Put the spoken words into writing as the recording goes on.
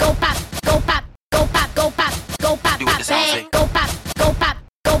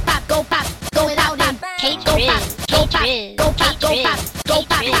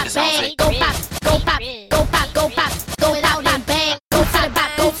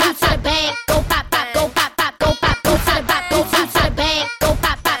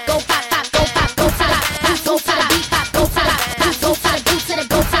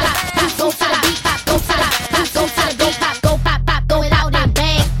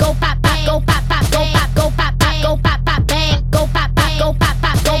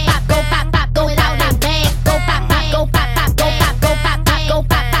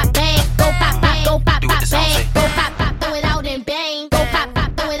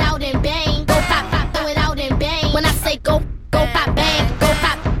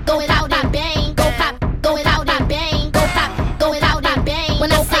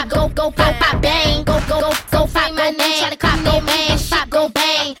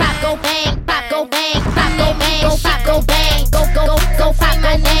go bang, pop go bang, pop go bang, go pop go bang, go pop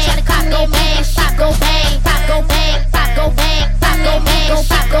go bang, try to cop go bang, pop go bang, pop go bang, pop go bang, pop go bang, go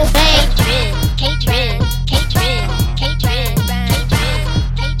pop go bang. KAYY, KAYY, KAYY,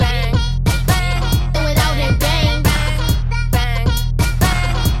 KAYY, throw it out and bang, bang, bang, bang,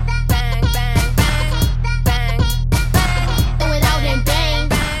 bang, throw it out and bang,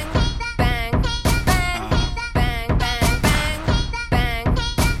 bang, bang, bang, bang, bang,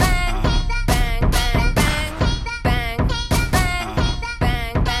 bang,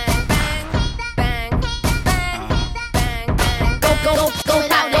 bang, bang, bang, go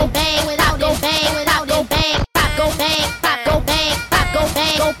without no bang, without no bang, without no bang, pop go bang, pop go bang, pop go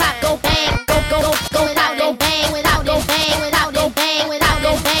bang, go pop go bang, go without no bang, without no bang, without no bang, without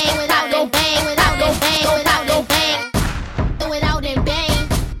no bang, without no bang, without no bang, go without no bang, throw it out and bang,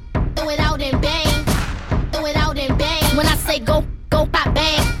 throw it out and bang, throw it out and bang. When I say go pop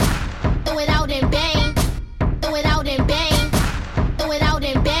bang, throw it out and bang, throw it out and bang, throw it out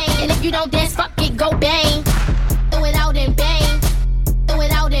and bang. And if you don't dance, fuck it, go bang. Throw it out and bang, throw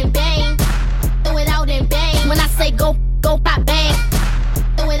it out and bang, throw it out and bang. When I say go pop bang,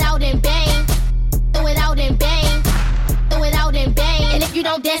 throw it out and bang, throw it out and bang, throw it out and bang. And if you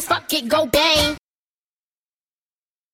don't dance, fuck it, go bang.